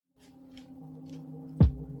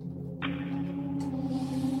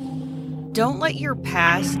Don't let your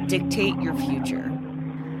past dictate your future.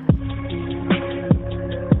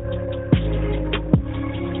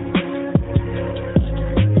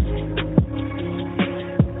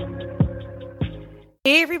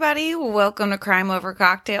 Hey everybody, welcome to Crime Over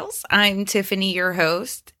Cocktails. I'm Tiffany, your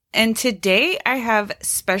host, and today I have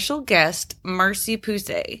special guest Marcy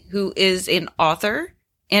Pusey, who is an author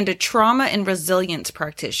and a trauma and resilience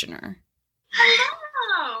practitioner.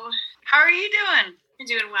 Hello. How are you doing? I'm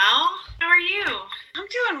doing well. How are you? I'm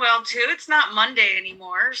doing well too. It's not Monday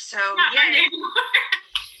anymore, so not Monday anymore.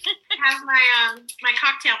 I have my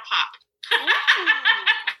cocktail pop.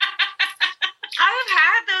 I've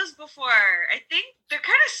had those before. I think they're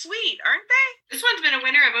kind of sweet, aren't they? This one's been a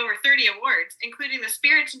winner of over 30 awards, including the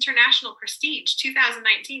Spirits International Prestige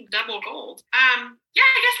 2019 Double Gold. Yeah,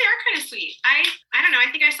 I guess they are kind of sweet. I don't know. I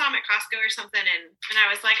think I saw them at Costco or something, and I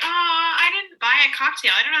was like, oh, I didn't buy a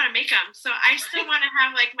cocktail. I don't know how to make them, so I still want to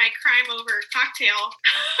have like my crime over cocktail.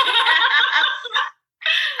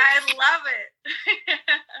 I love it.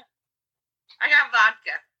 I got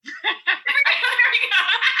vodka. There we go.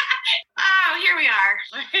 Oh, here we are.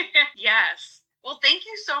 Yes. Well, thank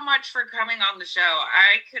you so much for coming on the show.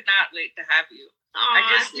 I could not wait to have you. I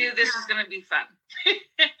just knew this was going to be fun. It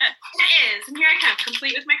is. And here I come,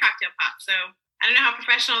 complete with my cocktail pop. So I don't know how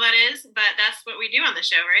professional that is, but that's what we do on the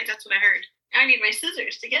show, right? That's what I heard. I need my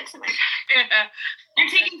scissors to get to my I'm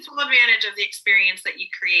taking full advantage of the experience that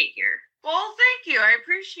you create here. Well, thank you. I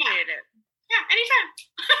appreciate it. Yeah, anytime.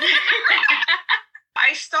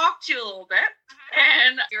 I stalked you a little bit,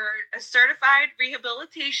 and you're a certified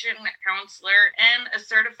rehabilitation counselor and a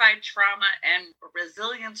certified trauma and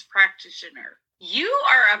resilience practitioner. You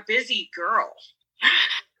are a busy girl.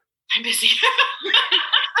 I'm busy.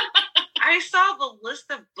 I saw the list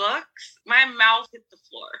of books. My mouth hit the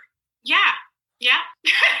floor. Yeah.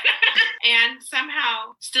 And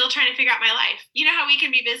somehow still trying to figure out my life. You know how we can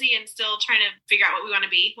be busy and still trying to figure out what we want to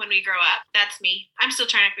be when we grow up? That's me. I'm still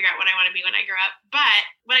trying to figure out what I want to be when I grow up. But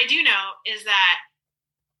what I do know is that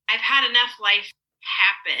I've had enough life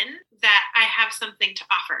happen that I have something to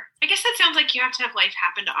offer. I guess that sounds like you have to have life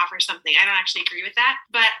happen to offer something. I don't actually agree with that.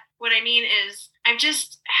 But what I mean is I've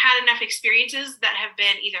just had enough experiences that have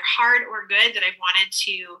been either hard or good that I've wanted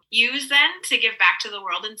to use then to give back to the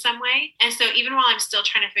world in some way. And so even while I'm still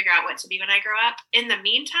trying to figure out what to be when I grow up, in the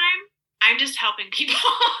meantime, I'm just helping people.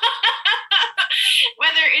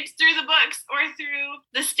 Whether it's through the books or through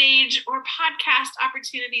the stage or podcast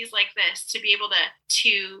opportunities like this, to be able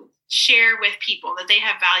to share with people that they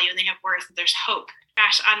have value and they have worth, and there's hope.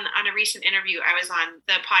 Gosh, on a recent interview I was on,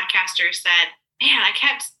 the podcaster said, man, I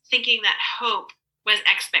kept thinking that hope was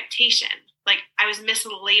expectation. Like I was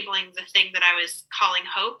mislabeling the thing that I was calling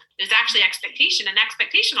hope. It was actually expectation, and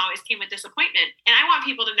expectation always came with disappointment. And I want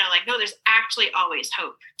people to know, like, no, there's actually always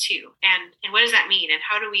hope too. And what does that mean? And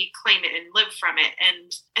how do we claim it and live from it?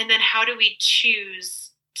 And then how do we choose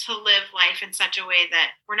to live life in such a way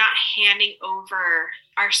that we're not handing over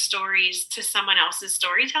our stories to someone else's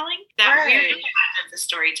storytelling, that we're the part of the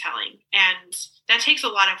storytelling. And that takes a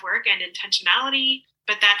lot of work and intentionality,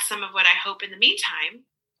 but that's some of what I hope in the meantime,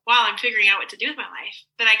 while I'm figuring out what to do with my life,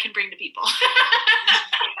 that I can bring to people.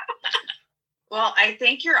 Well, I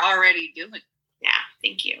think you're already doing it. Yeah,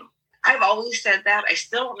 thank you. I've always said that. I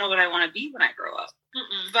still don't know what I want to be when I grow up.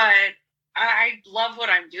 But I love what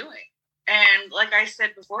I'm doing. And like I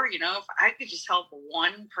said before, you know, if I could just help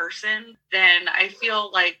one person, then I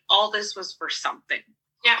feel like all this was for something.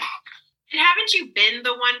 Yeah. And haven't you been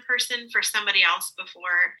the one person for somebody else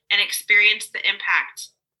before and experienced the impact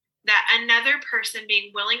that another person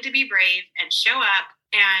being willing to be brave and show up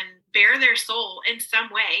and bare their soul in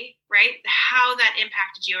some way, right? How that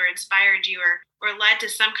impacted you or inspired you or led to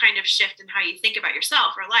some kind of shift in how you think about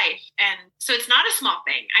yourself or life. And so it's not a small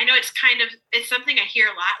thing. I know it's something I hear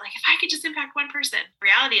a lot. Like, if I could just impact one person.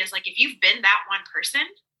 Reality is, like, if you've been that one person,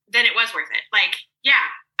 then it was worth it. Like, yeah,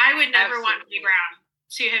 I would never want Lee Brown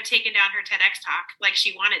to have taken down her TEDx talk like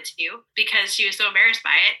she wanted to because she was so embarrassed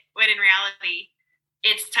by it, when in reality,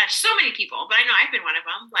 it's touched so many people. But I know I've been one of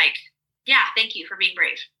them. Like, yeah, thank you for being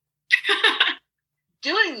brave.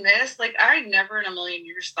 Doing this, like, I never in a million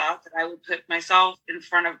years thought that I would put myself in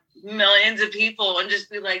front of millions of people and just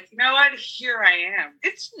be like, you know what, here I am.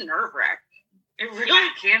 It's nerve-wracking. It really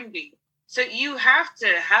can be. So you have to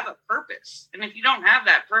have a purpose. And if you don't have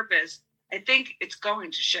that purpose, I think it's going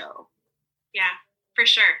to show. Yeah, for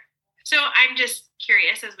sure. So I'm just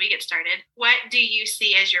curious, as we get started, what do you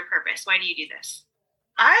see as your purpose? Why do you do this?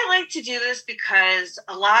 I like to do this because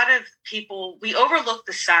a lot of people, we overlook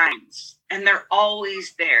the signs, and they're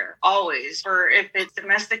always there, always. For if it's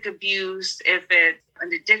domestic abuse, if it's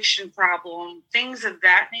an addiction problem, things of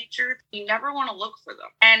that nature, you never want to look for them.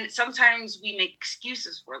 And sometimes we make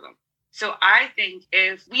excuses for them. So I think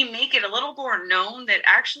if we make it a little more known that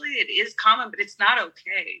actually it is common, but it's not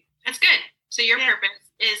okay. That's good. So your purpose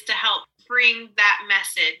is to help bring that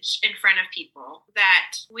message in front of people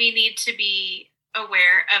that we need to be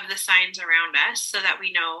aware of the signs around us so that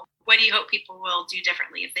we know what do you hope people will do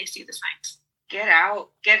differently if they see the signs. Get out,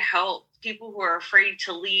 get help. People who are afraid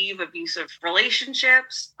to leave abusive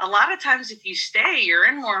relationships. A lot of times if you stay, you're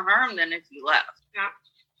in more harm than if you left. Yeah.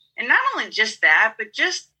 And not only just that, but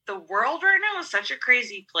just the world right now is such a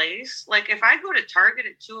crazy place. Like if I go to Target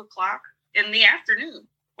at 2:00 in the afternoon,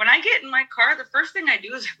 when I get in my car, the first thing I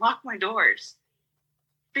do is lock my doors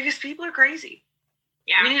because people are crazy.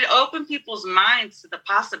 Yeah. We need to open people's minds to the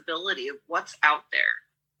possibility of what's out there.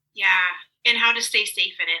 Yeah. And how to stay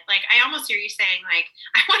safe in it. Like, I almost hear you saying, like,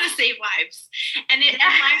 I want to save lives. And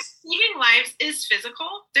saving lives is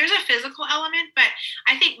physical. There's a physical element, but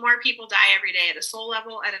I think more people die every day at a soul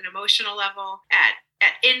level, at an emotional level, at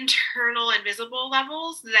internal and visible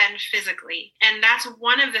levels than physically. And that's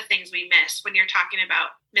one of the things we miss when you're talking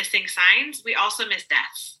about missing signs. We also miss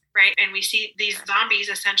deaths, right? And we see these zombies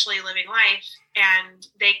essentially living life, and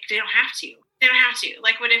they don't have to. They don't have to.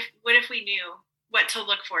 Like, what if we knew what to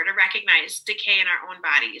look for to recognize decay in our own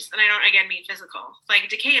bodies? And I don't, again, mean physical, like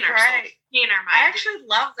decay in our soul, decay in our mind. I actually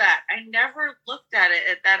love that. I never looked at it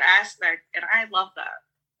at that aspect, and I love that.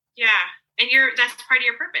 Yeah. And that's part of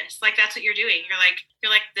your purpose. Like, that's what you're doing. You're like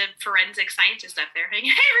the forensic scientist up there. Like,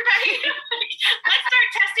 hey, everybody, let's start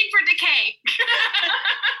testing for decay.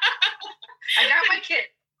 I got my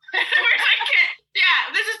kit. Where's my kit?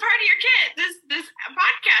 Yeah, this is part of your kit. This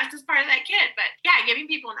podcast is part of that kit. But yeah, giving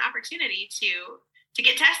people an opportunity to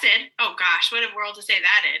get tested. Oh gosh, what a world to say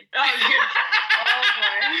that in. Oh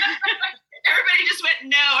boy. Everybody just went,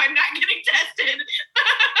 no, I'm not getting tested.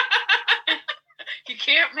 You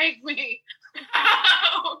can't make me. But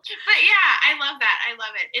yeah, I love that. I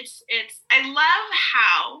love it. I love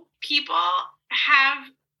how people have,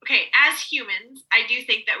 as humans, I do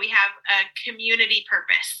think that we have a community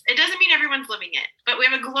purpose. It doesn't mean everyone's living it, but we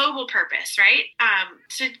have a global purpose, right?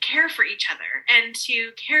 To care for each other and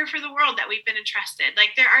to care for the world that we've been entrusted.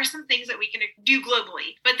 Like, there are some things that we can do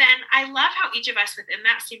globally, but then I love how each of us within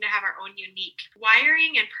that seem to have our own unique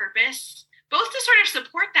wiring and purpose, both to sort of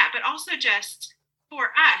support that, but also just for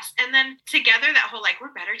us. And then together, that whole, like,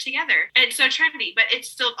 we're better together. And it's so trendy, but it's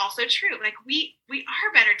still also true. Like, we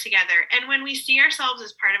are better together. And when we see ourselves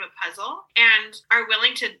as part of a puzzle and are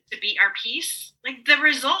willing to be our piece, like, the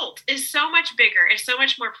result is so much bigger, it's so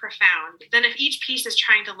much more profound than if each piece is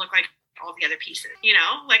trying to look like all the other pieces, you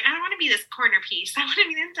know? Like, I don't want to be this corner piece. I want to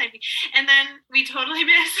be the inside piece. And then we totally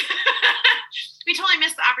miss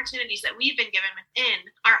the opportunities that we've been given within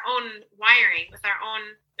our own wiring, with our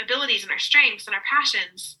own abilities and our strengths and our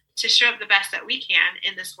passions, to show up the best that we can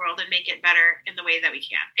in this world and make it better in the way that we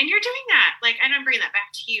can. And you're doing that. Like, I don't bring that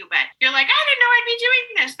back to you, but you're like, I didn't know I'd be doing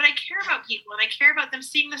this, but I care about people and I care about them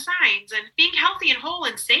seeing the signs and being healthy and whole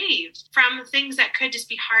and saved from things that could just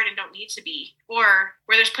be hard and don't need to be, or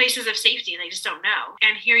where there's places of safety and they just don't know.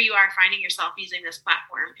 And here you are finding yourself using this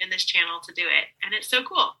platform and this channel to do it. And it's so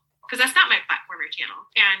cool. Because that's not my platform or channel.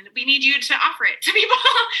 And we need you to offer it to people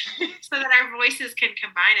so that our voices can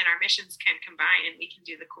combine and our missions can combine and we can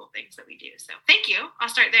do the cool things that we do. So thank you. I'll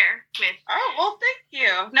start there with. Oh, well, thank you.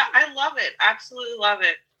 No, I love it. Absolutely love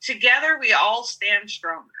it. Together, we all stand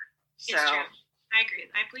stronger. So, it's true. I agree.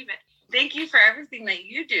 I believe it. Thank you for everything that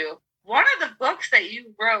you do. One of the books that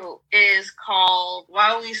you wrote is called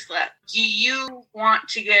While We Slept. Do you want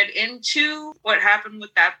to get into what happened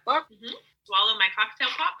with that book? Mm-hmm. Swallow my cocktail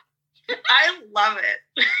pop. I love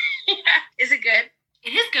it. Is it good?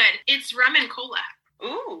 It is good. It's rum and cola.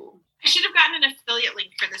 Ooh. I should have gotten an affiliate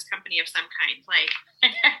link for this company of some kind. Like,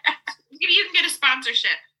 maybe you can get a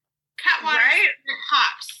sponsorship. Cutwater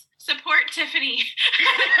hops. Support Tiffany.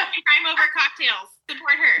 Crime Over Cocktails.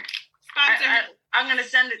 Support her. Sponsor her. I'm going to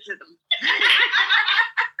send it to them.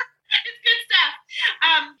 It's good stuff.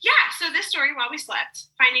 So this story, While We Slept,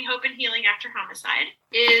 Finding Hope and Healing After Homicide,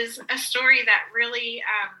 is a story that really,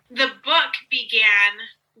 the book began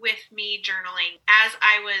with me journaling as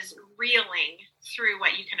I was reeling through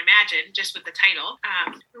what you can imagine, just with the title,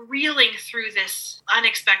 reeling through this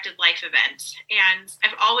unexpected life event. And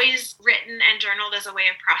I've always written and journaled as a way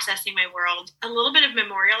of processing my world, a little bit of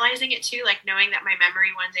memorializing it too, like knowing that my memory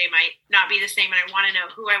one day might not be the same, and I want to know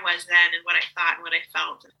who I was then and what I thought and what I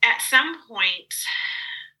felt. At some point,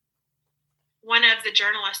 one of the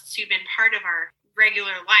journalists who'd been part of our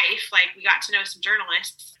regular life, like we got to know some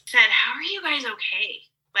journalists, said, "How are you guys okay?"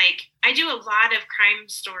 Like, I do a lot of crime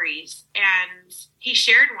stories, and he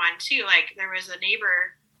shared one too. Like, there was a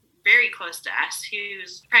neighbor very close to us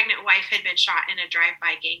whose pregnant wife had been shot in a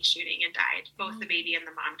drive-by gang shooting and died. Both the baby and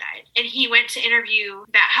the mom died. And he went to interview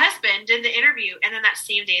that husband, did the interview, and then that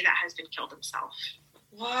same day that husband killed himself.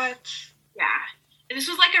 What? Yeah. And this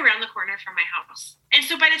was like around the corner from my house. And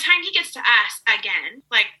so by the time he gets to us again,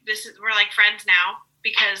 like we're like friends now,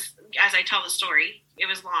 because as I tell the story, it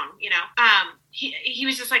was long, you know. He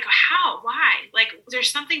was just like, how? Why? Like, there's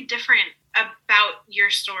something different about your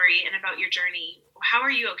story and about your journey. How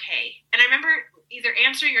are you okay? And I remember either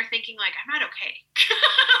answering or thinking like, I'm not okay.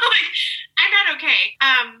 Like, I'm not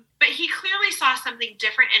okay. But he clearly saw something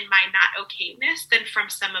different in my not okayness than from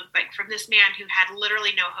from this man who had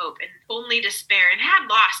literally no hope and only despair and had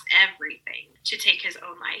lost everything to take his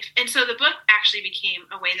own life. And so the book actually became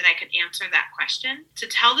a way that I could answer that question, to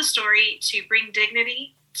tell the story, to bring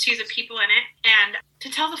dignity to the people in it, and to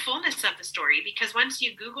tell the fullness of the story. Because once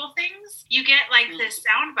you Google things, you get like this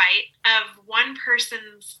soundbite of one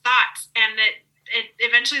person's thoughts, and it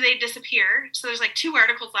eventually they disappear. So there's like 2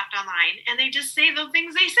 articles left online, and they just say the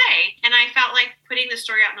things they say. And I felt like putting the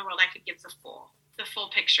story out in the world, I could give the full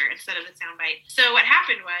picture instead of the soundbite. So what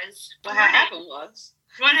happened was, what happened was,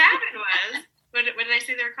 what did I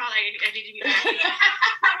say they were called? I need to be back.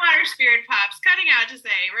 Hot water spirit pops. Cutting out to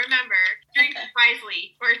say, remember, drink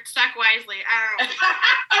wisely or suck wisely. I don't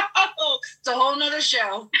know. It's a whole nother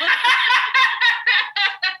show.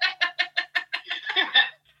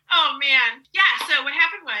 Oh, man. Yeah, so what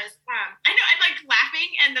happened was, I know I'm like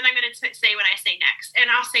laughing, and then I'm going to say what I say next.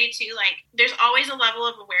 And I'll say, too, like, there's always a level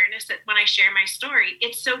of awareness that when I share my story,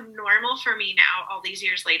 it's so normal for me now, all these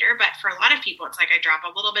years later. But for a lot of people, it's like I drop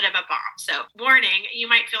a little bit of a bomb. So, warning,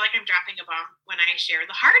 you might feel like I'm dropping a bomb when I share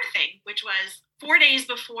the hard thing, which was 4 days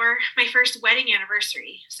before my first wedding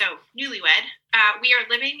anniversary. So, newlywed. We are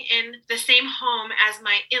living in the same home as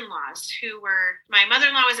my in-laws, my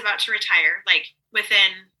mother-in-law was about to retire, like,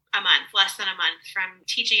 within less than a month from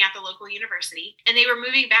teaching at the local university. And they were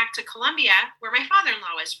moving back to Columbia, where my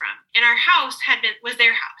father-in-law was from. And our house was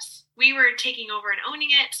their house. We were taking over and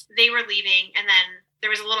owning it. They were leaving. And then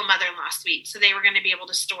there was a little mother-in-law suite. So they were going to be able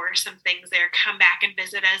to store some things there, come back and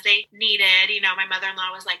visit as they needed. You know, my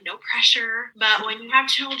mother-in-law was like, no pressure, but when you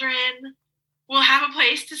have children, we'll have a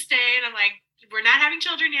place to stay. And I'm like, we're not having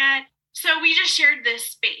children yet. So we just shared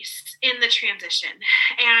this space in the transition.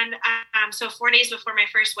 And so 4 days before my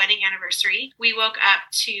first wedding anniversary, we woke up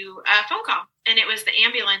to a phone call. And it was the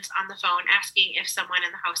ambulance on the phone asking if someone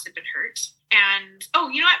in the house had been hurt. And,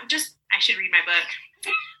 you know what? I should read my book.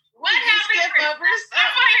 What happened? I'm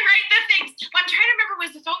going to write the things. Well, I'm trying to remember,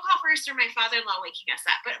 was the phone call first or my father-in-law waking us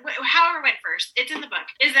up? But however went first, it's in the book,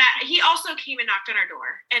 is that he also came and knocked on our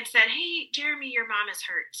door and said, hey, Jeremy, your mom is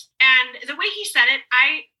hurt. And the way he said it,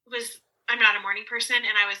 I'm not a morning person,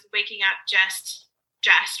 and I was waking up just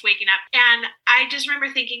waking up. And I just remember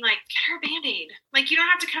thinking, like, get her a Band-Aid. Like, you don't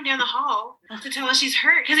have to come down the hall to tell us she's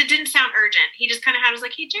hurt, because it didn't sound urgent. He just kind of was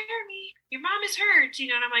like, hey, Jeremy, your mom is hurt. You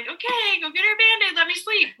know, and I'm like, okay, go get her a Band-Aid. Let me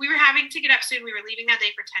sleep. We were having to get up soon. We were leaving that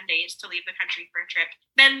day for 10 days to leave the country for a trip.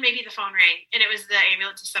 Then maybe the phone rang, and it was the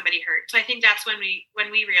ambulance of somebody hurt. So I think that's when we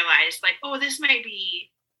realized, like, oh, this might be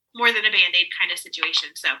more than a Band-Aid kind of situation.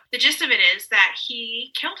 So the gist of it is that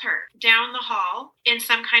he killed her down the hall in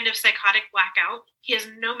some kind of psychotic blackout. He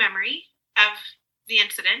has no memory of the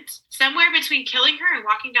incident. Somewhere between killing her and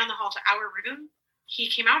walking down the hall to our room, he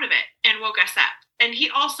came out of it and woke us up. And he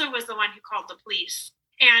also was the one who called the police.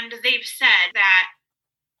 And they've said that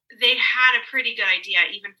they had a pretty good idea,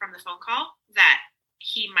 even from the phone call, that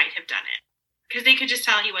he might have done it. Because they could just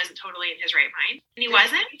tell he wasn't totally in his right mind. And he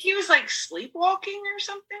wasn't. He was like sleepwalking or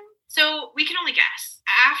something? So we can only guess.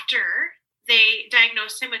 After they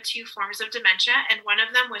diagnosed him with 2 forms of dementia, and one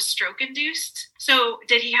of them was stroke-induced. So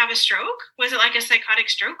did he have a stroke? Was it like a psychotic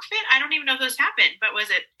stroke fit? I don't even know if those happened, but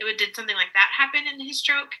did something like that happen in his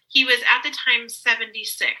stroke? He was at the time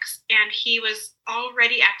 76, and he was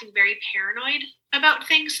already acting very paranoid about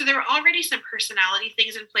things. So there were already some personality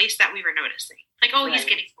things in place that we were noticing. Like, right. He's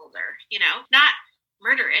getting older, you know, not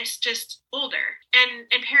murderous, just older,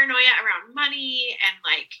 and paranoia around money, and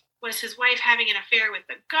like, was his wife having an affair with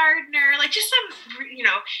the gardener? Like, just some, you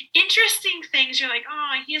know, interesting things. You're like,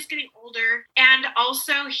 oh, he is getting older. And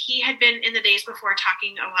also, he had been in the days before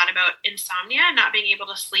talking a lot about insomnia, not being able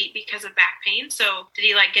to sleep because of back pain. So did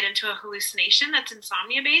he like get into a hallucination that's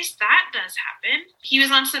insomnia based? That does happen. He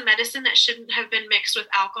was on some medicine that shouldn't have been mixed with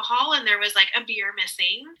alcohol, and there was like a beer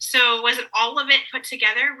missing. So was it all of it put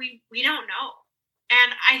together? We don't know.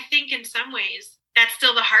 And I think in some ways, that's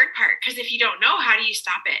still the hard part, because if you don't know, how do you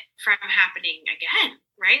stop it from happening again,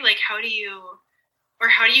 right? Like, how do you Or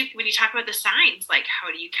how do you, when you talk about the signs, like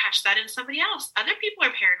how do you catch that in somebody else? Other people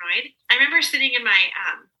are paranoid. I remember sitting in my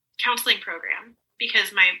counseling program,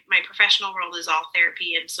 because my professional world is all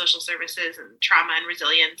therapy and social services and trauma and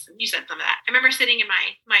resilience. And you said some of that. I remember sitting in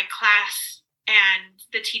my class and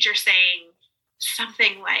the teacher saying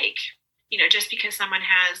something like, you know, just because someone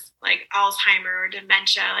has like Alzheimer or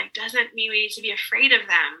dementia, like doesn't mean we need to be afraid of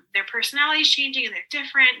them. Their personality is changing and they're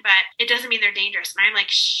different, but it doesn't mean they're dangerous. And I'm like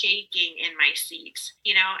shaking in my seat,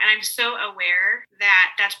 you know, and I'm so aware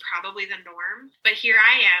that that's probably the norm. But here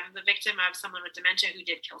I am, the victim of someone with dementia who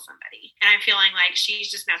did kill somebody. And I'm feeling like she's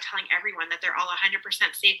just now telling everyone that they're all 100%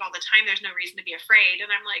 safe all the time. There's no reason to be afraid.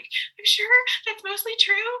 And I'm like, I'm sure that's mostly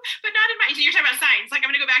true, but not in my, so you're talking about signs. Like,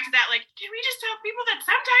 I'm going to go back to that. Like, can we just tell people that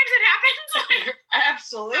sometimes it happens?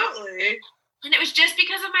 Absolutely. And it was just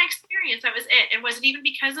because of my experience. That was it. And was it even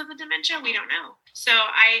because of the dementia? We don't know. So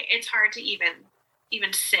it's hard to even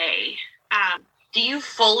say. Do you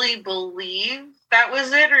fully believe that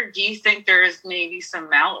was it, or do you think there's maybe some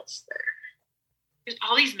malice there? There's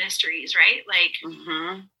all these mysteries, right? Like,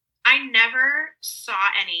 I never saw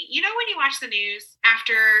any. You know, when you watch the news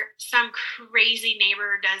after some crazy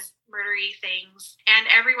neighbor does murdery things and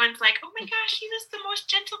everyone's like, oh my gosh, he was the most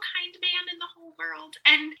gentle, kind man in the whole world.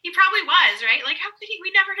 And he probably was, right? Like, how could he?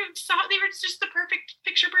 We never saw, they were just the perfect,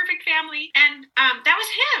 picture perfect family. And that was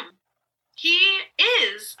him. He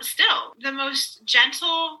is still the most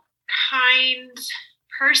gentle, kind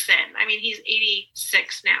person. I mean, he's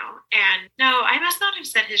 86 now. And no, I must not have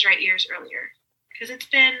said his right years earlier, because it's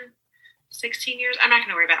been 16 years. I'm not going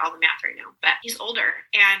to worry about all the math right now, but he's older.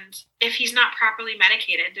 And if he's not properly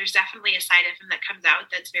medicated, there's definitely a side of him that comes out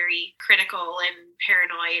that's very critical and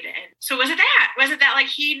paranoid. And so was it that like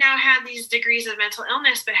he now had these degrees of mental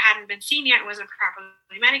illness, but hadn't been seen yet, wasn't properly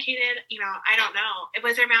medicated? You know, I don't know.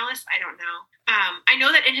 Was there malice? I don't know. I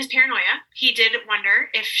know that in his paranoia, he did wonder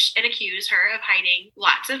if and accuse her of hiding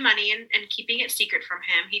lots of money and keeping it secret from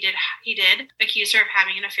him. He did accuse her of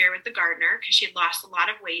having an affair with the gardener because she had lost a lot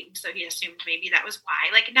of weight, and so he assumed maybe that was why.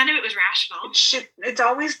 Like, none of it was rational. It's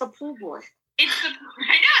always the pool boy. I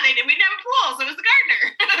know, we didn't have a pool, so it was the gardener.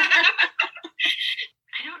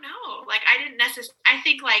 I don't know. Like, I didn't necessarily, I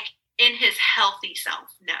think like in his healthy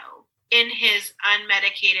self, no. In his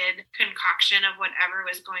unmedicated concoction of whatever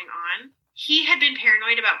was going on, he had been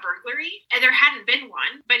paranoid about burglary, and there hadn't been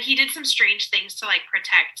one, but he did some strange things to like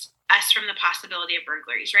protect us from the possibility of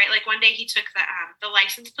burglaries, right? Like one day he took the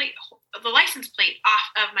license plate off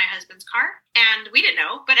of my husband's car, and we didn't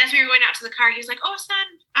know. But as we were going out to the car, he was like, "Oh, son,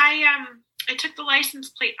 I took the license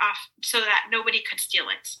plate off so that nobody could steal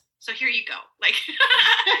it. So here you go." Like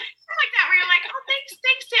like that, where you're like, "Oh,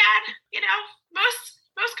 thanks, Dad." You know, most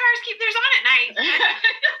cars keep theirs on at night.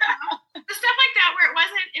 The stuff like that, where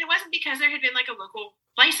it wasn't because there had been like a local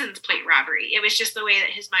license plate robbery. It was just the way that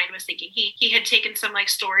his mind was thinking. He had taken some like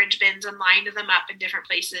storage bins and lined them up in different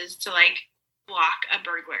places to like block a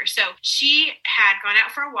burglar. So she had gone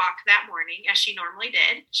out for a walk that morning, as she normally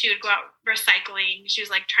did. She would go out recycling. She was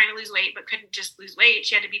like trying to lose weight, but couldn't just lose weight.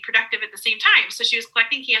 She had to be productive at the same time. So she was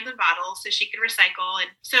collecting cans and bottles so she could recycle.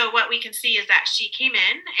 And so what we can see is that she came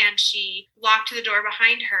in and she locked the door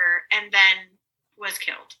behind her and then was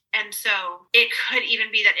killed. And so it could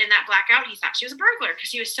even be that in that blackout, he thought she was a burglar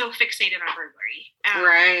because he was so fixated on burglary.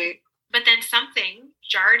 Right. But then something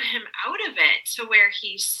jarred him out of it to where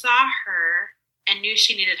he saw her and knew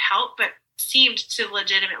she needed help, but seemed to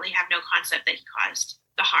legitimately have no concept that he caused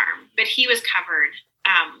the harm. But he was covered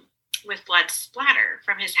with blood splatter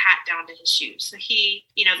from his hat down to his shoes. So he,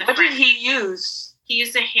 you know, what did he use? He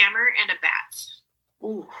used a hammer and a bat.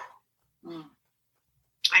 Ooh. Mm.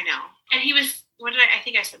 I know. And he was, I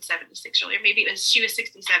think I said 76 earlier. Maybe she was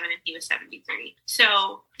 67 and he was 73.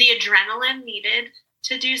 So the adrenaline needed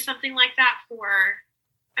to do something like that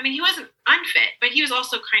he wasn't unfit, but he was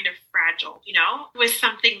also kind of fragile, you know, with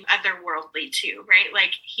something otherworldly too, right?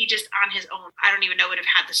 Like he just on his own, I don't even know, would have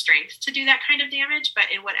had the strength to do that kind of damage,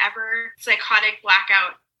 but in whatever psychotic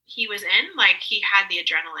blackout he was in, like he had the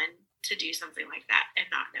adrenaline to do something like that and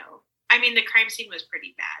not know. I mean, the crime scene was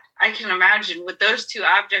pretty bad. I can imagine with those two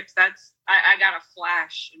objects. I got a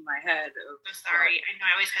flash in my head. I'm sorry. I know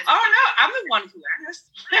I always hesitate. Oh no, I'm the one who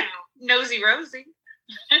asked. Nosy Rosie.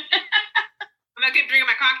 I'm not going to drink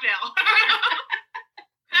my cocktail.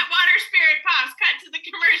 That water spirit pops. Cut to the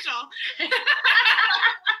commercial.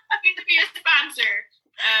 Need to be a sponsor.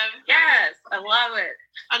 Yes, I love it.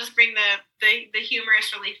 I'll just bring the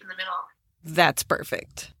humorous relief in the middle. That's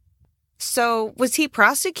perfect. So, was he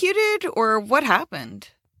prosecuted or what happened?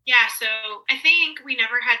 Yeah, so I think we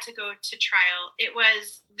never had to go to trial. It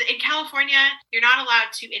was in California, you're not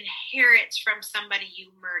allowed to inherit from somebody you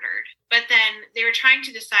murdered. But then they were trying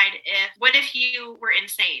to decide what if you were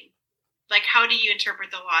insane? Like, how do you interpret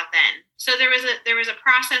the law then? So there was a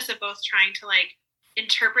process of both trying to like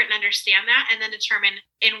interpret and understand that, and then determine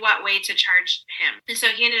in what way to charge him. And so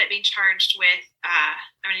he ended up being charged with, I'm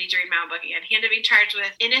going to need to read my own book again. He ended up being charged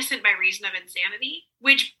with innocent by reason of insanity,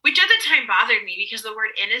 which at the time bothered me because the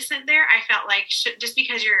word innocent there, I felt like just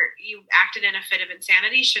because you acted in a fit of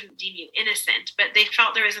insanity shouldn't deem you innocent. But they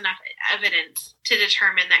felt there was enough evidence to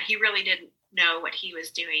determine that he really didn't know what he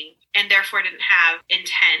was doing and therefore didn't have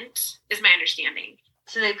intent, is my understanding.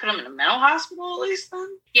 So they put him in a mental hospital at least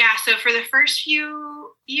then? Yeah, so for the first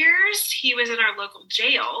few years, he was in our local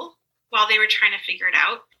jail while they were trying to figure it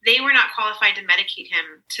out. They were not qualified to medicate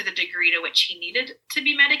him to the degree to which he needed to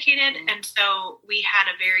be medicated. Mm-hmm. And so we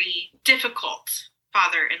had a very difficult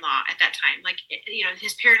father-in-law at that time. Like,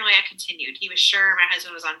 his paranoia continued. He was sure my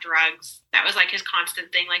husband was on drugs. That was like his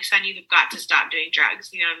constant thing. Like, son, you've got to stop doing drugs.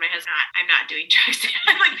 And my husband, I'm not doing drugs.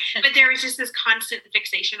 But there was just this constant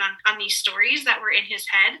fixation on these stories that were in his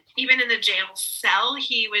head. Even in the jail cell,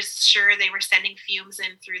 he was sure they were sending fumes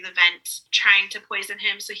in through the vent, trying to poison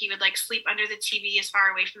him. So he would like sleep under the TV as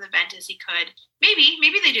far away from the vent as he could. Maybe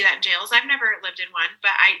they do that in jails. I've never lived in one,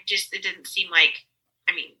 but it didn't seem like,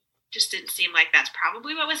 that's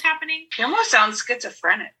probably what was happening. He almost sounds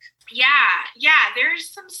schizophrenic. Yeah,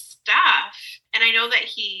 there's some stuff. And I know that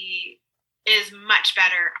he is much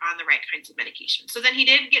better on the right kinds of medication. So then he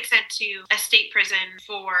did get sent to a state prison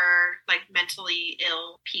for like mentally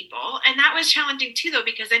ill people. And that was challenging too, though,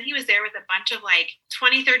 because then he was there with a bunch of like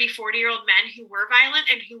 20, 30, 40-year-old men who were violent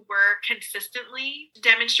and who were consistently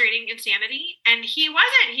demonstrating insanity. And he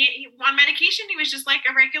wasn't. He on medication, he was just like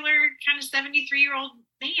a regular kind of 73-year-old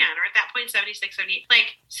man, or at that point 76, 78.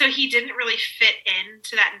 Like, so he didn't really fit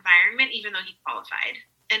into that environment, even though he qualified.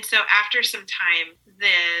 And so after some time,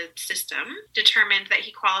 the system determined that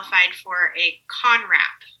he qualified for a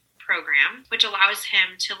CONRAP program, which allows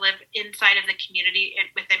him to live inside of the community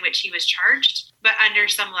within which he was charged, but under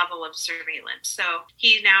some level of surveillance. So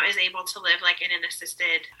he now is able to live like in an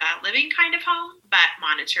assisted living kind of home, but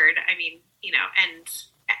monitored. And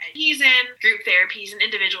he's in group therapies and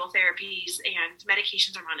individual therapies, and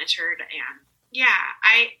medications are monitored. And yeah,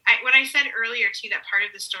 I when I said earlier too that part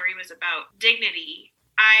of the story was about dignity,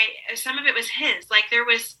 some of it was his. Like there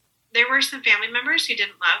were some family members who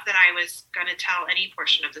didn't love that I was going to tell any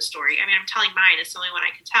portion of the story. I mean, I'm telling mine. It's the only one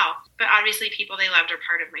I can tell. But obviously people they loved are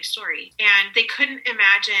part of my story. And they couldn't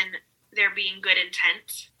imagine there being good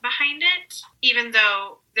intent behind it, even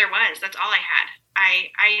though there was. That's all I had.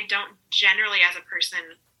 I don't generally as a person,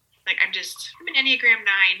 like I'm an Enneagram 9.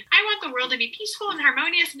 I want the world to be peaceful and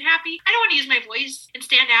harmonious and happy. I don't want to use my voice and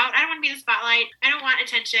stand out. I don't want to be in the spotlight. I don't want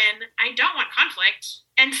attention. I don't want conflict.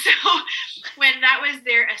 And so when that was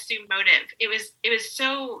their assumed motive, it was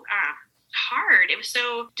so hard. It was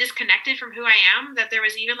so disconnected from who I am that there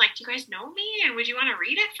was even like, do you guys know me? And would you want to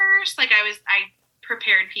read it first? Like I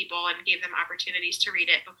prepared people and gave them opportunities to read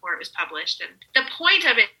it before it was published. And the point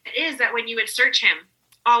of it is that when you would search him,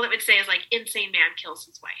 all it would say is like, insane man kills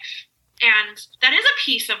his wife. And that is a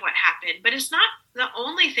piece of what happened, but it's not the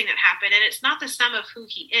only thing that happened. And it's not the sum of who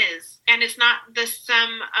he is. And it's not the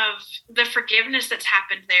sum of the forgiveness that's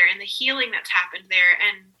happened there and the healing that's happened there.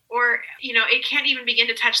 Or it can't even begin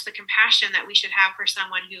to touch the compassion that we should have for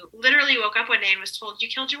someone who literally woke up one day and was told, you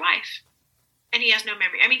killed your wife. And he has no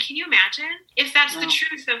memory. I mean, can you imagine if that's the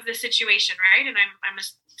truth of the situation, right? And I'm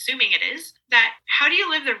assuming it is, that how do you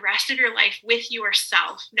live the rest of your life with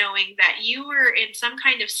yourself, knowing that you were in some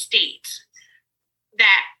kind of state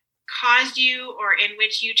that caused you or in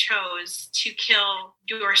which you chose to kill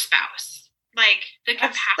your spouse? Like the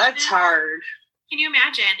compassion. That's hard. Can you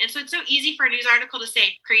imagine? And so it's so easy for a news article to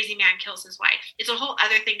say, crazy man kills his wife. It's a whole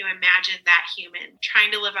other thing to imagine that human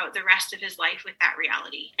trying to live out the rest of his life with that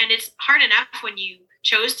reality. And it's hard enough when you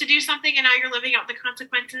chose to do something and now you're living out the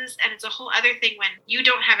consequences. And it's a whole other thing when you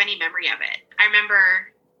don't have any memory of it. I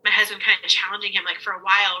remember my husband kind of challenging him, like for a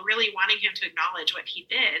while, really wanting him to acknowledge what he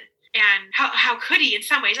did. And how could he in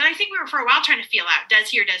some ways? And I think we were for a while trying to feel out,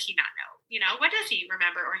 does he or does he not know? What does he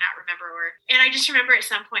remember or not remember? And I just remember at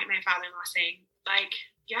some point my father-in-law saying, like,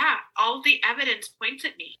 yeah, all the evidence points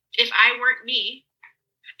at me. If I weren't me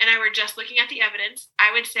and I were just looking at the evidence,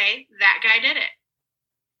 I would say that guy did it.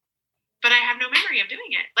 But I have no memory of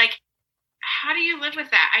doing it. Like, how do you live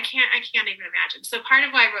with that? I can't even imagine. So part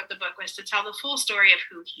of why I wrote the book was to tell the full story of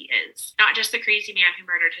who he is, not just the crazy man who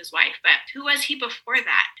murdered his wife, but who was he before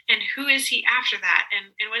that? And who is he after that?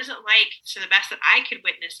 And what is it like, to the best that I could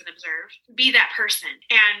witness and observe, be that person?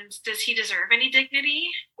 And does he deserve any dignity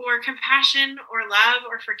or compassion or love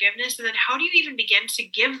or forgiveness? And then how do you even begin to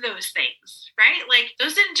give those things, right? Like,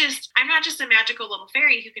 those didn't just, I'm not just a magical little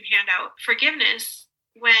fairy who can hand out forgiveness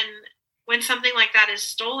when something like that is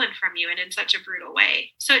stolen from you and in such a brutal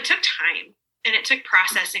way. So it took time, and it took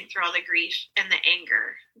processing through all the grief and the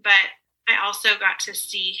anger, but I also got to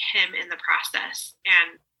see him in the process.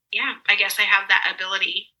 And yeah, I guess I have that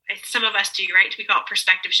ability. Some of us do, right? We call it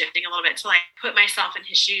perspective shifting a little bit, to like put myself in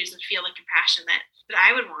his shoes and feel the compassion that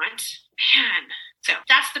I would want. Man. So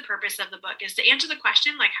that's the purpose of the book, is to answer the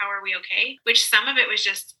question, like, how are we okay? Which some of it was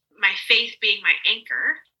just my faith being my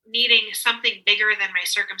anchor, needing something bigger than my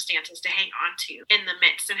circumstances to hang on to in the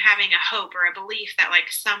midst, and having a hope or a belief that like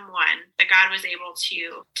that God was able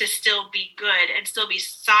to still be good and still be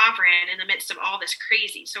sovereign in the midst of all this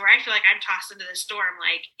crazy. So where I feel like I'm tossed into the storm,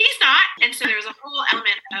 like, he's not. And so there was a whole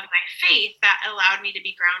element of my faith that allowed me to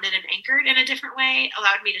be grounded and anchored in a different way,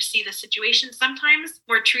 allowed me to see the situation sometimes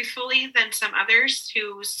more truthfully than some others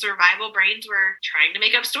whose survival brains were trying to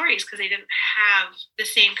make up stories because they didn't have the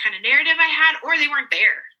same kind of narrative I had, or they weren't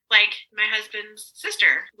there. Like, my husband's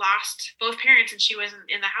sister lost both parents and she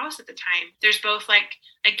wasn't in the house at the time. There's both like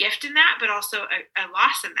a gift in that, but also a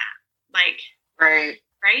loss in that. Like,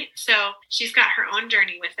 right? So she's got her own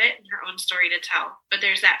journey with it and her own story to tell, but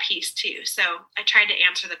there's that piece too. So I tried to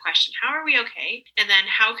answer the question, how are we okay? And then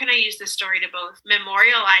how can I use this story to both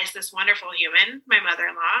memorialize this wonderful human, my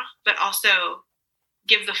mother-in-law, but also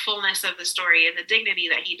give the fullness of the story and the dignity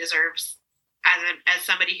that he deserves as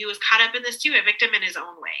somebody who was caught up in this too, a victim in his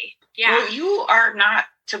own way. Yeah. Well, you are not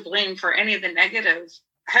to blame for any of the negative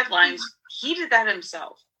headlines. Mm-hmm. He did that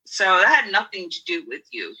himself. So that had nothing to do with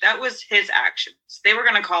you. That was his actions. They were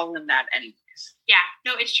going to call him that anyways. Yeah.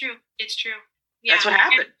 No, it's true. It's true. Yeah. That's what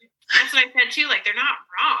happened. And that's what I said too. Like, they're not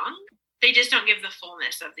wrong. They just don't give the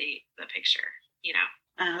fullness of the picture, you know?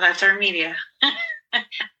 That's our media.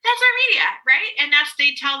 That's our media, right? And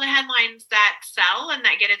they tell the headlines that sell and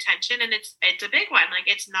that get attention, and it's a big one. Like,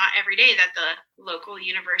 it's not every day that the local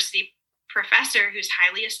university professor who's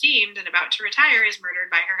highly esteemed and about to retire is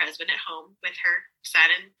murdered by her husband at home with her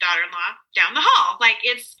son and daughter-in-law down the hall. Like,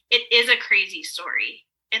 it is a crazy story,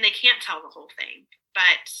 and they can't tell the whole thing,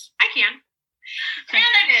 but I can. And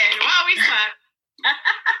I did while we slept.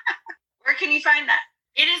 Where can you find that?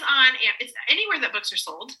 It's anywhere that books are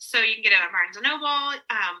sold. So you can get it on Barnes & Noble,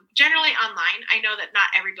 generally online. I know that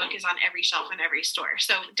not every book is on every shelf in every store.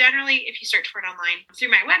 So generally, if you search for it online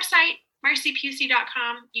through my website,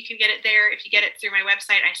 marcypusey.com, you can get it there. If you get it through my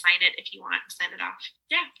website, I sign it if you want, send it off.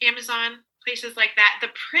 Yeah, Amazon, places like that.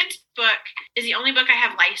 The print book is the only book I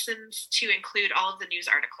have licensed to include all of the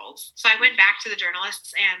news articles. So I went back to the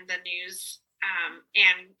journalists and the news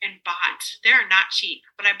and bought, they are not cheap,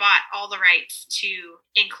 but I bought all the rights to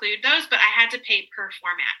include those, but I had to pay per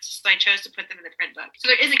format. So I chose to put them in the print book. So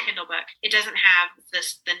there is a Kindle book. It doesn't have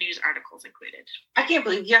the news articles included. I can't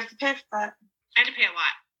believe you have to pay for that. I had to pay a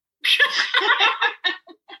lot.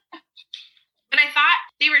 But I thought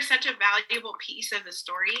they were such a valuable piece of the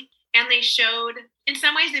story. And they showed, in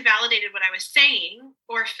some ways, they validated what I was saying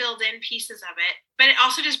or filled in pieces of it. But it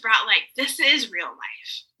also just brought, like, this is real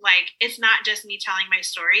life. Like, it's not just me telling my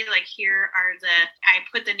story. Like, I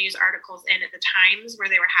put the news articles in at the times where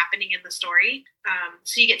they were happening in the story.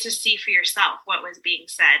 So you get to see for yourself what was being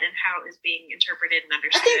said and how it was being interpreted and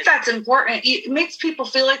understood. I think that's important. It makes people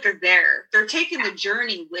feel like they're there. They're taking the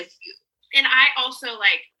journey with you. And I also,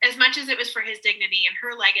 like, as much as it was for his dignity and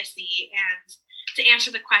her legacy and to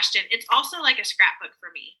answer the question, it's also like a scrapbook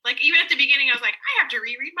for me. Like, even at the beginning, I was like, I have to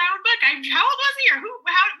reread my own book. How old was he, or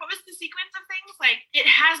what was the sequence of things? Like, it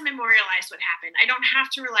has memorialized what happened. I don't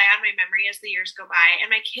have to rely on my memory as the years go by.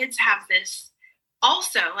 And my kids have this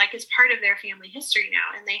also, like, it's part of their family history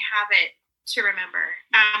now, and they have it to remember.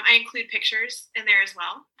 I include pictures in there as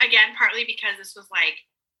well. Again, partly because this was like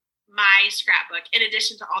my scrapbook in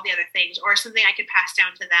addition to all the other things, or something I could pass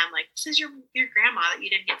down to them, like, this is your grandma that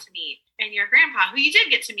you didn't get to meet, and your grandpa who you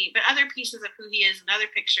did get to meet, but other pieces of who he is and other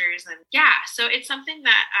pictures. And yeah, so it's something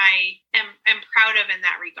that I am proud of in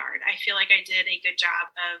that regard. I feel like I did a good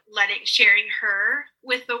job of sharing her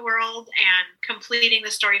with the world and completing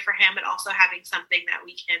the story for him, but also having something that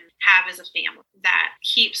we can have as a family that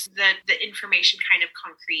keeps the information kind of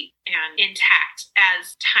concrete and intact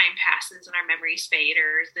as time passes and our memories fade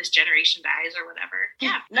or this generation dies or whatever.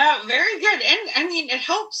 Yeah. No, very good. And I mean, it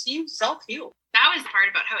helps you self-heal. that was the part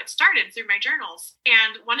about how it started through my journals.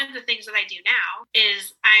 And one of the things that I do now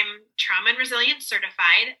is I'm trauma and resilience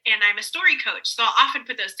certified, and I'm a story coach. So I'll often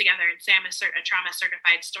put those together and say I'm a trauma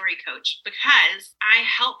certified story coach, because I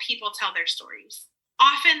help people tell their stories.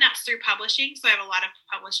 Often that's through publishing. So I have a lot of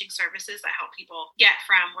publishing services that help people get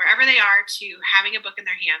from wherever they are to having a book in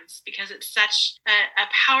their hands, because it's such a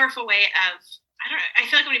powerful way of, I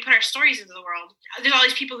feel like when we put our stories into the world, there's all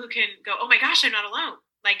these people who can go, oh my gosh, I'm not alone.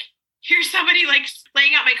 Like, here's somebody like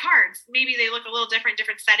laying out my cards. Maybe they look a little different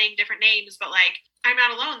setting, different names, but like, I'm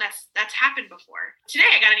not alone. That's happened before. Today,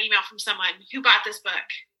 I got an email from someone who bought this book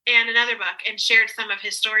and another book and shared some of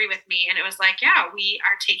his story with me. And it was like, yeah, we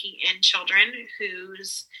are taking in children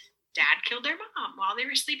whose dad killed their mom while they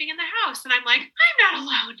were sleeping in the house. And I'm like, I'm not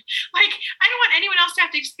alone. Like, I don't want anyone else to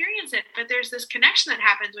have to experience it. But there's this connection that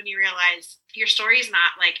happens when you realize your story is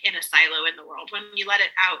not like in a silo in the world. When you let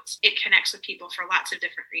it out, it connects with people for lots of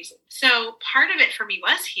different reasons. So part of it for me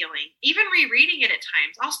was healing. Even rereading it at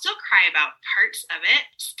times, I'll still cry about parts of it.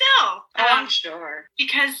 Still. I'm sure.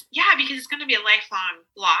 Because it's going to be a lifelong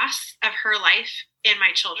loss of her life in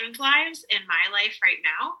my children's lives, in my life right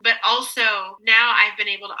now. But also now I've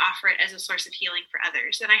been able to offer it as a source of healing for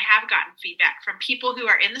others. And I have gotten feedback from people who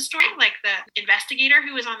are in the story, like the investigator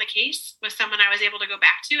who was on the case was someone I was able to go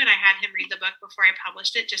back to, and I had him read the book before I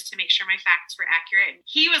published it just to make sure my facts were accurate. And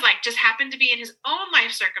he was like, just happened to be in his own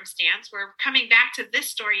life circumstance. We're coming back to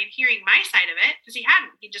this story and hearing my side of it, because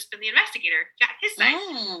he'd just been the investigator, got his side.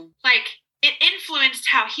 Like, it influenced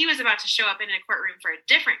how he was about to show up in a courtroom for a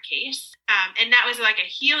different case. And that was like a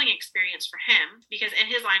healing experience for him, because in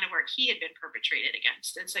his line of work, he had been perpetrated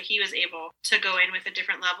against. And so he was able to go in with a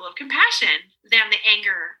different level of compassion than the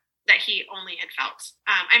anger that he only had felt.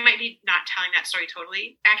 I might be not telling that story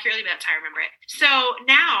totally accurately, but that's how I remember it. So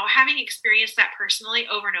now, having experienced that personally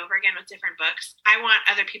over and over again with different books, I want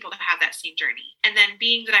other people to have that same journey. And then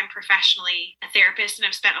being that I'm professionally a therapist and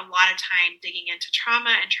I've spent a lot of time digging into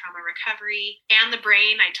trauma and trauma recovery and the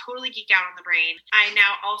brain, I totally geek out on the brain. I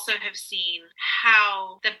now also have seen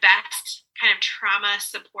how the best kind of trauma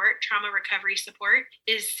recovery support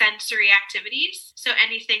is sensory activities. So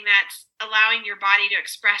anything that's allowing your body to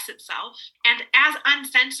express itself and as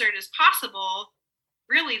uncensored as possible,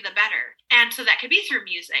 really the better. And so that could be through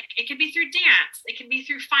music, it could be through dance, it can be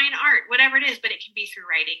through fine art, whatever it is, but it can be through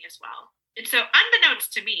writing as well. And so unbeknownst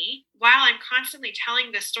to me, while I'm constantly telling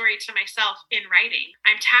this story to myself in writing,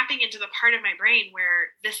 I'm tapping into the part of my brain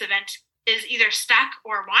where this event is either stuck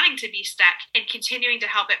or wanting to be stuck, and continuing to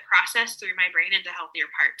help it process through my brain into healthier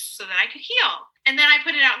parts so that I could heal. And then I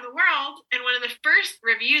put it out in the world, and one of the first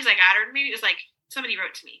reviews I got, or maybe it was like somebody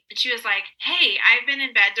wrote to me, and she was like, hey, I've been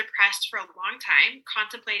in bed depressed for a long time,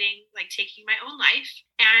 contemplating like taking my own life,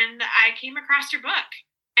 and I came across your book.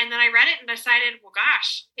 And then I read it and decided, well,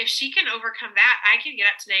 gosh, if she can overcome that, I can get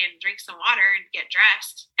up today and drink some water and get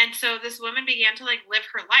dressed. And so this woman began to like live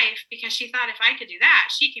her life because she thought if I could do that,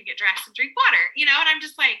 she can get dressed and drink water, you know? And I'm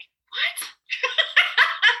just like, what?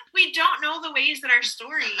 We don't know the ways that our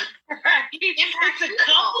story impact it's a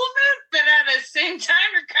compliment, but at the same time,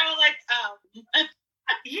 you're kind of like,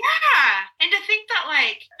 yeah. And to think that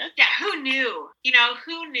like, yeah, who knew? You know,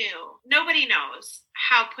 who knew? Nobody knows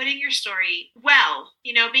how putting your story well,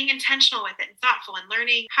 you know, being intentional with it and thoughtful and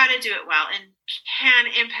learning how to do it well and can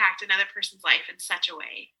impact another person's life in such a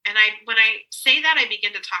way. And when I say that, I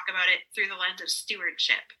begin to talk about it through the lens of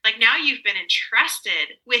stewardship. Like, now you've been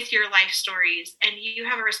entrusted with your life stories, and you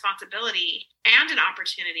have a responsibility and an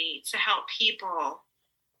opportunity to help people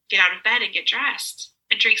get out of bed and get dressed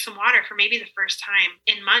and drink some water for maybe the first time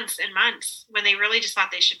in months and months, when they really just thought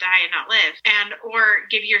they should die and not live. And or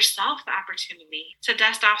give yourself the opportunity to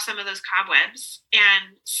dust off some of those cobwebs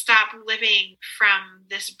and stop living from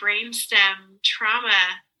this brainstem trauma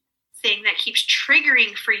thing that keeps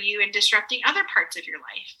triggering for you and disrupting other parts of your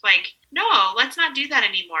life. Like, no, let's not do that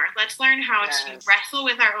anymore. Let's learn how to wrestle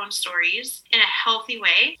with our own stories in a healthy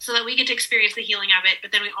way so that we get to experience the healing of it,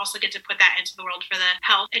 but then we also get to put that into the world for the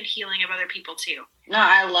health and healing of other people too. No,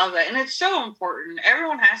 I love it. And it's so important.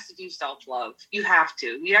 Everyone has to do self-love. You have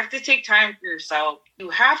to. You have to take time for yourself. You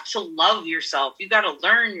have to love yourself. You got to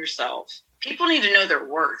learn yourself. People need to know their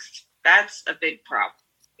worth. That's a big problem.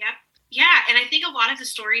 Yep. Yeah, and I think a lot of the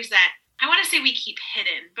stories that I want to say we keep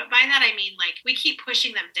hidden, but by that I mean like we keep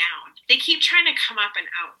pushing them down. They keep trying to come up and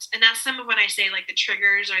out. And that's some of when I say like the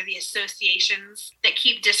triggers or the associations that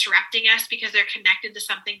keep disrupting us because they're connected to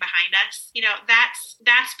something behind us. You know,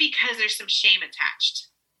 that's because there's some shame attached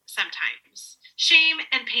sometimes. shame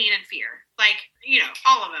and pain and fear, like,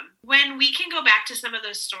 all of them. When we can go back to some of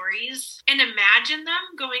those stories and imagine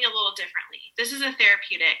them going a little differently. This is a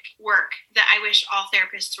therapeutic work that I wish all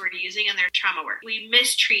therapists were using in their trauma work. We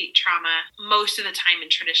mistreat trauma most of the time in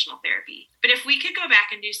traditional therapy. But if we could go back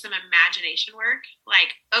and do some imagination work,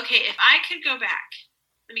 like, okay, if I could go back,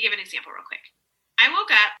 let me give an example real quick. I woke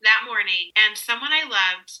up that morning and someone I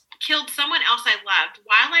loved killed someone else I loved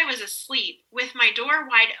while I was asleep with my door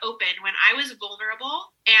wide open when I was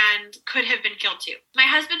vulnerable and could have been killed too. My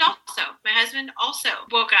husband also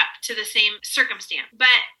woke up to the same circumstance.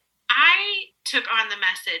 But I took on the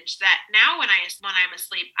message that now when I'm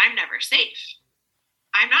asleep, I'm never safe.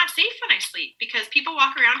 I'm not safe when I sleep because people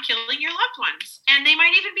walk around killing your loved ones, and they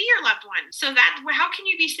might even be your loved ones. So how can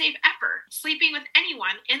you be safe ever sleeping with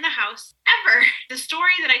anyone in the house ever? The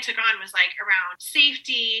story that I took on was like around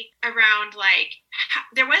safety, around like,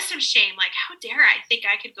 there was some shame, like, how dare I think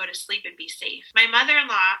I could go to sleep and be safe? My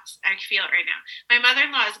mother-in-law, I feel it right now. My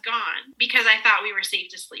mother-in-law is gone because I thought we were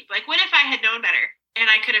safe to sleep. Like, what if I had known better? And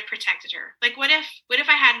I could have protected her. Like, what if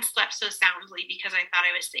I hadn't slept so soundly because I thought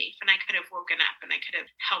I was safe and I could have woken up and I could have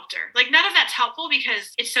helped her? Like, none of that's helpful because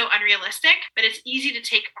it's so unrealistic, but it's easy to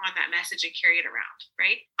take on that message and carry it around,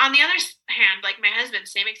 right? On the other hand, like my husband,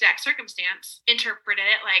 same exact circumstance, interpreted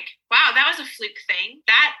it like, wow, that was a fluke thing.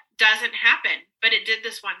 That doesn't happen, but it did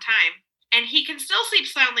this one time. And he can still sleep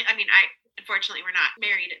soundly. I mean, unfortunately, we're not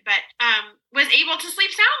married, but was able to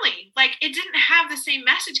sleep soundly. Like, it didn't have the same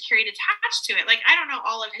message carried attached to it. Like, I don't know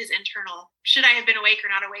all of his internal, should I have been awake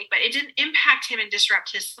or not awake, but it didn't impact him and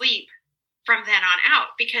disrupt his sleep from then on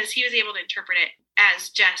out because he was able to interpret it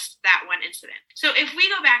as just that one incident. So if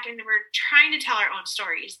we go back and we're trying to tell our own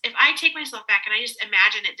stories, if I take myself back and I just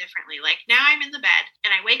imagine it differently, like now I'm in the bed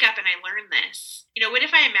and I wake up and I learn this, what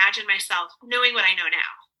if I imagine myself knowing what I know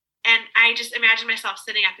now? And I just imagine myself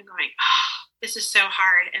sitting up and going, oh, this is so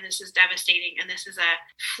hard and this is devastating and this is a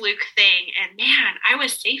fluke thing. And man, I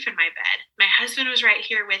was safe in my bed. My husband was right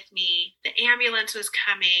here with me. The ambulance was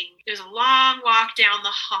coming. It was a long walk down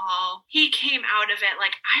the hall. He came out of it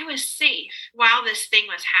like I was safe while this thing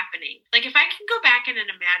was happening. Like, if I can go back and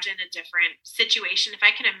imagine a different situation, if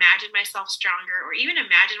I can imagine myself stronger or even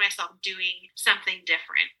imagine myself doing something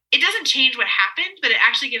different, it doesn't change what happened, but it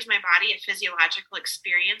actually gives my body a physiological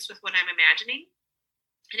experience with what I'm imagining.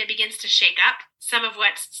 And it begins to shake up some of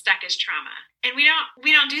what's stuck as trauma. And we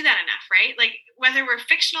don't do that enough, right? Like, whether we're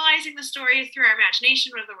fictionalizing the story through our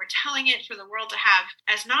imagination, whether we're telling it for the world to have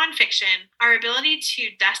as nonfiction, our ability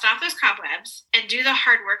to dust off those cobwebs and do the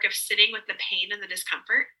hard work of sitting with the pain and the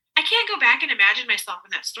discomfort. I can't go back and imagine myself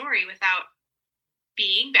in that story without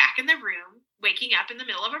being back in the room, waking up in the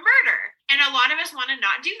middle of a murder. And a lot of us want to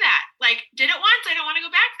not do that. Like, did it once, I don't want to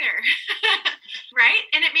go back there. Right?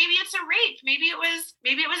 And maybe it's a rape. Maybe it was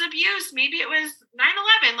abuse. Maybe it was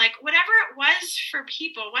 9/11. Like, whatever it was for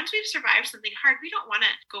people, once we've survived something hard, we don't want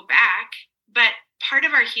to go back. But part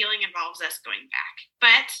of our healing involves us going back,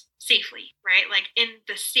 but safely, right? Like, in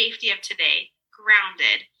the safety of today,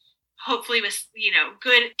 grounded, hopefully with,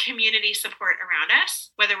 good community support around us,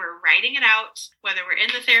 whether we're writing it out, whether we're in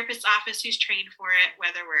the therapist's office who's trained for it,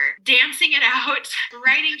 whether we're dancing it out,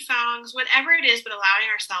 writing songs, whatever it is, but allowing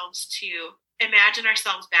ourselves to imagine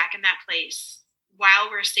ourselves back in that place while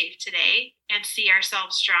we're safe today and see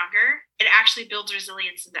ourselves stronger. It actually builds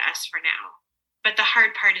resilience into us for now. But the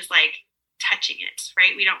hard part is like touching it,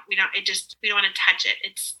 right? We don't want to touch it.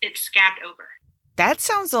 It's scabbed over. That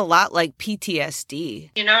sounds a lot like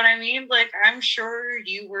PTSD. You know what I mean? Like, I'm sure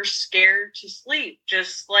you were scared to sleep,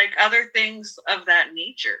 just like other things of that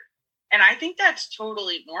nature. And I think that's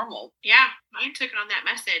totally normal. Yeah, mine took on that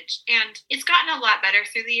message. And it's gotten a lot better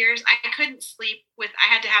through the years. I couldn't sleep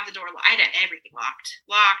I had to have the door, I had everything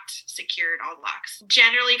locked, secured, all the locks.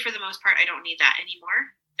 Generally, for the most part, I don't need that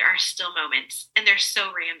anymore. There are still moments, and they're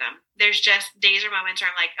so random. There's just days or moments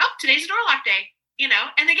where I'm like, oh, today's a door lock day.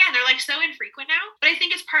 And again, they're like so infrequent now, but I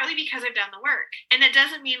think it's partly because I've done the work. And it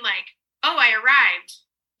doesn't mean like, oh, I arrived.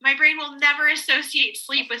 My brain will never associate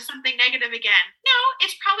sleep with something negative again. No,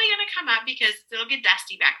 it's probably going to come up because it'll get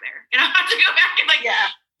dusty back there. And I'll have to go back and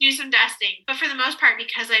do some dusting. But for the most part,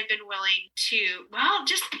 because I've been willing to,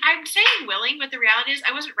 I'm saying willing, but the reality is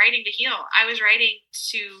I wasn't writing to heal. I was writing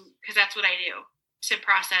because that's what I do, to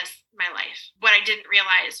process my life. What I didn't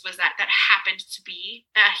realize was that happened to be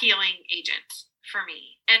a healing agent for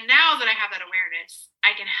me. And now that I have that awareness,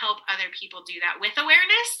 I can help other people do that with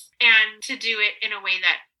awareness and to do it in a way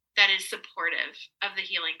that is supportive of the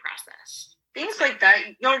healing process. Things like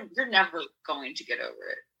that, you're never going to get over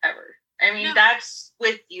it, ever. I mean, That's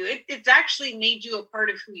with you. It's actually made you a part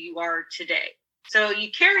of who you are today. So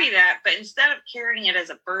you carry that, but instead of carrying it as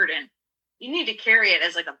a burden, you need to carry it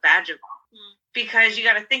as like a badge of honor, because you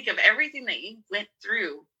got to think of everything that you went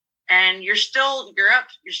through, and you're up,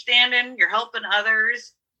 you're standing, you're helping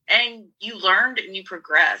others, and you learned and you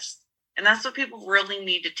progressed. And that's what people really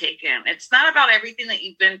need to take in. It's not about everything that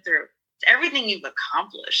you've been through. It's everything you've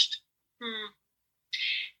accomplished.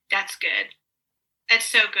 That's good. That's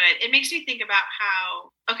so good. It makes me think about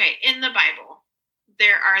how, in the Bible,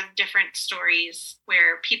 there are different stories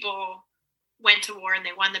where people went to war and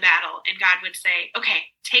they won the battle, and God would say, okay,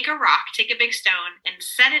 take a rock, take a big stone, and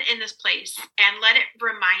set it in this place, and let it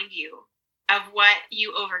remind you of what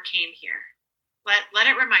you overcame here. Let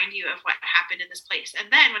it remind you of what happened in this place.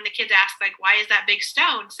 And then when the kids ask, like, why is that big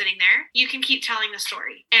stone sitting there? You can keep telling the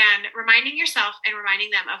story and reminding yourself and reminding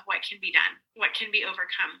them of what can be done, what can be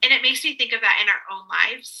overcome. And it makes me think of that in our own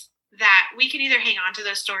lives, that we can either hang on to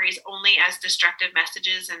those stories only as destructive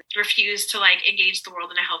messages and refuse to like engage the world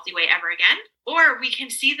in a healthy way ever again, or we can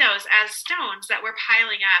see those as stones that we're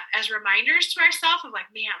piling up as reminders to ourselves of like,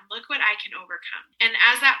 man, look what I can overcome. And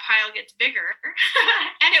as that pile gets bigger,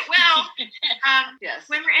 and it will, yes.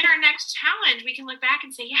 When we're in our next challenge, we can look back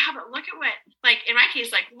and say, yeah, but look at what, like in my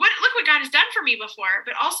case, like look what God has done for me before,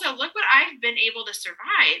 but also look what I've been able to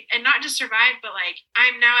survive, and not just survive, but like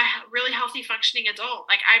I'm now a really healthy functioning adult.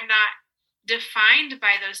 Like I'm not defined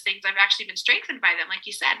by those things. I've actually been strengthened by them. Like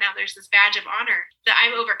you said, now there's this badge of honor that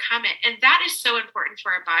I've overcome it. And that is so important for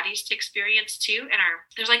our bodies to experience too. And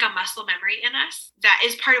there's like a muscle memory in us. That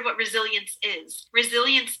is part of what resilience is.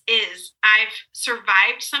 Resilience is, I've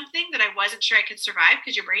survived something that I wasn't sure I could survive,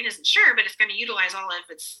 because your brain isn't sure, but it's going to utilize all of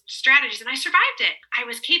its strategies. And I survived it. I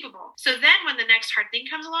was capable. So then when the next hard thing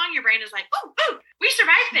comes along, your brain is like, oh, we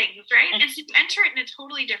survived things, right? And so you enter it in a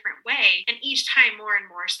totally different way. And each time more and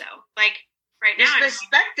more so. Like, right now, the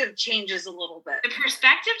perspective changes a little bit. The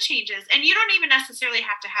perspective changes, and you don't even necessarily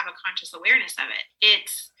have to have a conscious awareness of it.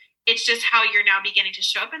 It's just how you're now beginning to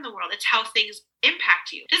show up in the world. It's how things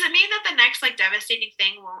impact you. Does it mean that the next like devastating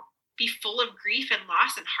thing won't be full of grief and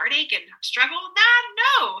loss and heartache and struggle?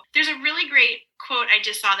 No. There's a really great quote I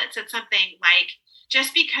just saw that said something like,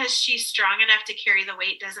 just because she's strong enough to carry the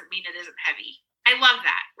weight doesn't mean it isn't heavy. I love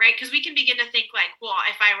that, right? Because we can begin to think like, well,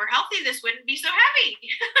 if I were healthy, this wouldn't be so heavy.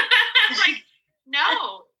 Like,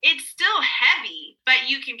 no, it's still heavy, but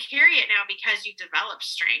you can carry it now because you developed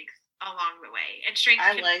strength along the way. And strength,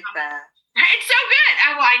 I like that. It's so good.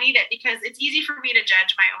 I need it, because it's easy for me to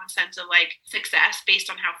judge my own sense of like success based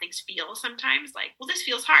on how things feel sometimes. Like, well, this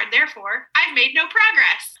feels hard, therefore I've made no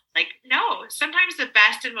progress. Like, no, sometimes the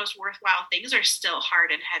best and most worthwhile things are still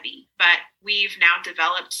hard and heavy, but we've now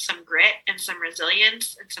developed some grit and some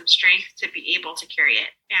resilience and some strength to be able to carry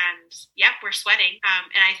it. And yep, we're sweating.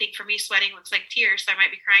 And I think for me, sweating looks like tears, so I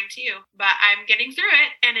might be crying too, but I'm getting through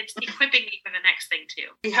it, and it's equipping me for the next thing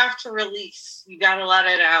too. You have to release. You got to let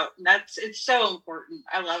it out. It's so important.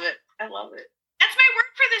 I love it. That's my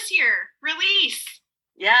word for this year. Release.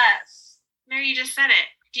 Yes. No, you just said it.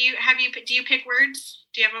 Do you pick words?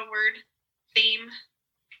 Do you have a word theme?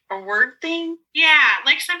 A word theme? Yeah,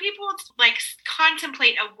 like some people like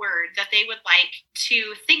contemplate a word that they would like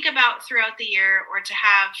to think about throughout the year, or to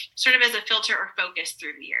have sort of as a filter or focus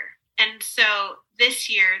through the year. And so this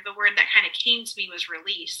year, the word that kind of came to me was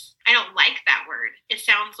release. I don't like that word. It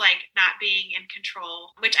sounds like not being in control,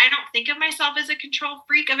 which I don't think of myself as a control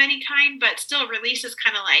freak of any kind, but still release is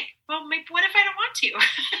kind of like, well, maybe, what if I don't want to?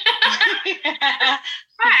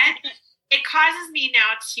 But it causes me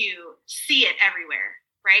now to see it everywhere.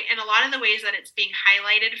 Right? And a lot of the ways that it's being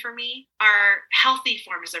highlighted for me are healthy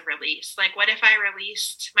forms of release. Like, what if I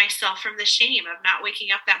released myself from the shame of not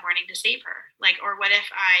waking up that morning to save her? Like, or what if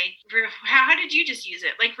how did you just use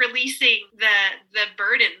it? Like, releasing the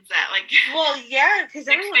burdens that like. Well, yeah, because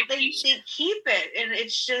everyone, they keep it, and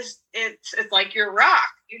it's just, it's like your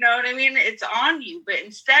rock. You know what I mean? It's on you. But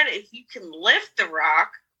instead, if you can lift the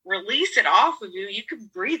rock, release it off of you, you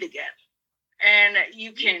can breathe again. And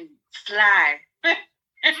you can fly.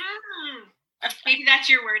 Maybe that's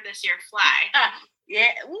your word this year, fly.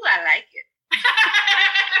 Yeah, ooh, I like it.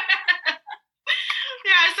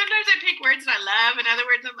 Yeah, sometimes I pick words that I love, and other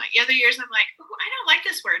years I'm like, oh, I don't like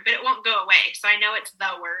this word, but it won't go away. So I know it's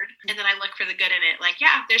the word, and then I look for the good in it. Like,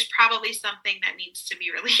 yeah, there's probably something that needs to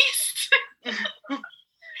be released.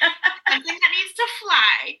 Something that needs to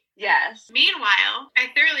fly. Yes. Meanwhile,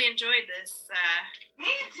 I thoroughly enjoyed this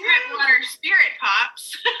water spirit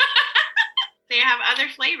pops. They have other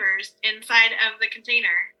flavors inside of the container,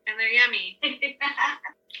 and they're yummy.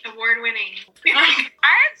 Award-winning. I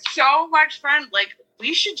had so much fun. Like,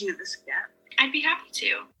 we should do this again. I'd be happy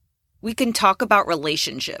to. We can talk about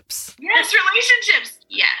relationships. Yes, relationships.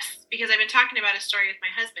 Yes. because I've been talking about a story with my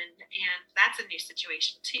husband, and that's a new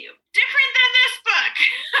situation too. Different than this book.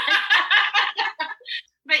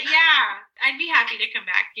 But yeah, I'd be happy to come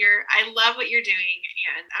back. I love what you're doing,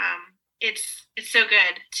 and it's so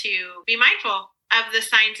good to be mindful of the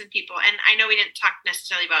signs in people. And I know we didn't talk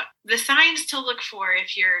necessarily about the signs to look for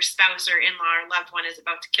if your spouse or in-law or loved one is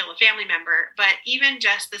about to kill a family member, but even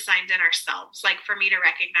just the signs in ourselves, like for me to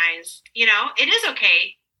recognize, it is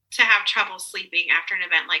okay to have trouble sleeping after an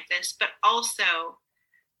event like this, but also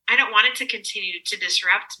I don't want it to continue to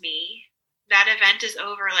disrupt me. That event is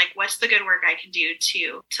over. Like, what's the good work I can do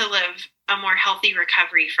to live a more healthy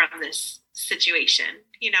recovery from this situation?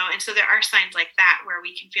 And so there are signs like that where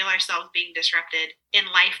we can feel ourselves being disrupted in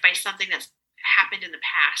life by something that's happened in the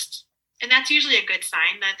past. And that's usually a good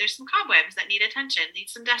sign that there's some cobwebs that need attention, need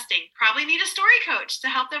some dusting, probably need a story coach to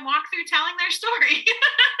help them walk through telling their story.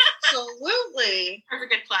 Absolutely. That's a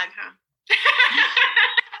good plug, huh?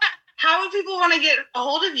 How would people want to get a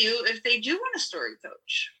hold of you if they do want a story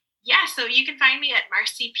coach? Yeah, so you can find me at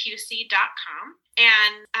marcypusey.com,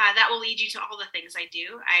 and that will lead you to all the things I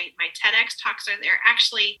do. My TEDx talks are there.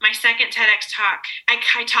 Actually, my second TEDx talk, I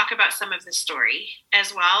talk about some of the story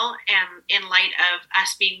as well, and in light of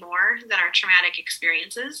us being more than our traumatic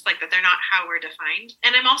experiences, like that they're not how we're defined.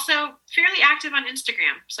 And I'm also fairly active on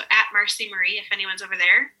Instagram, so at Marcy Marie, if anyone's over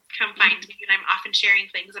there. Come find me, and I'm often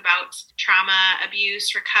sharing things about trauma,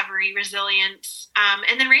 abuse, recovery, resilience,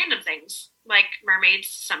 and then random things like mermaids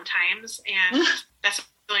sometimes, and that's a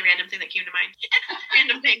really random thing that came to mind.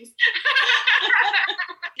 Random things.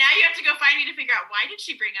 Now you have to go find me to figure out, why did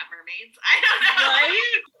she bring up mermaids? I don't know.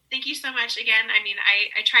 Right? Thank you so much again. I mean,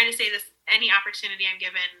 I try to say this any opportunity I'm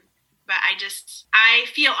given, but I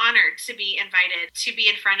feel honored to be invited to be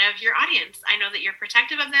in front of your audience. I know that you're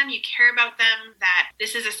protective of them, you care about them, that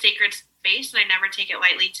this is a sacred space, and I never take it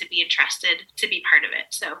lightly to be entrusted to be part of it.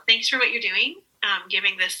 So thanks for what you're doing,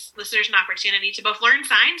 giving this listeners an opportunity to both learn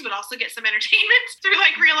signs, but also get some entertainment through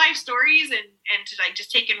like real life stories and to like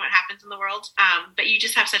just take in what happens in the world. But you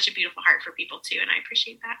just have such a beautiful heart for people too, and I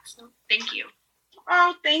appreciate that. So thank you.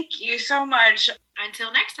 Oh, thank you so much.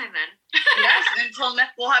 Until next time then. Yes, until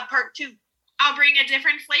next, we'll have part 2. I'll bring a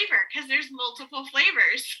different flavor because there's multiple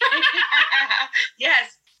flavors.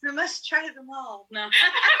 Yes, we must try them all. No.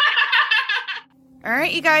 All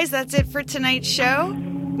right, you guys, that's it for tonight's show.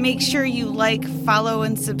 Make sure you like, follow,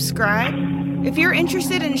 and subscribe. If you're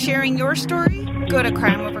interested in sharing your story, go to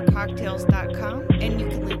crimeovercocktails.com and you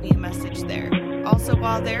can leave me a message there. Also,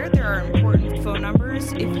 while there are important phone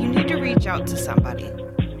numbers if you need to reach out to somebody.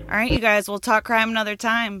 All right, you guys, we'll talk crime another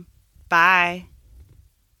time. Bye.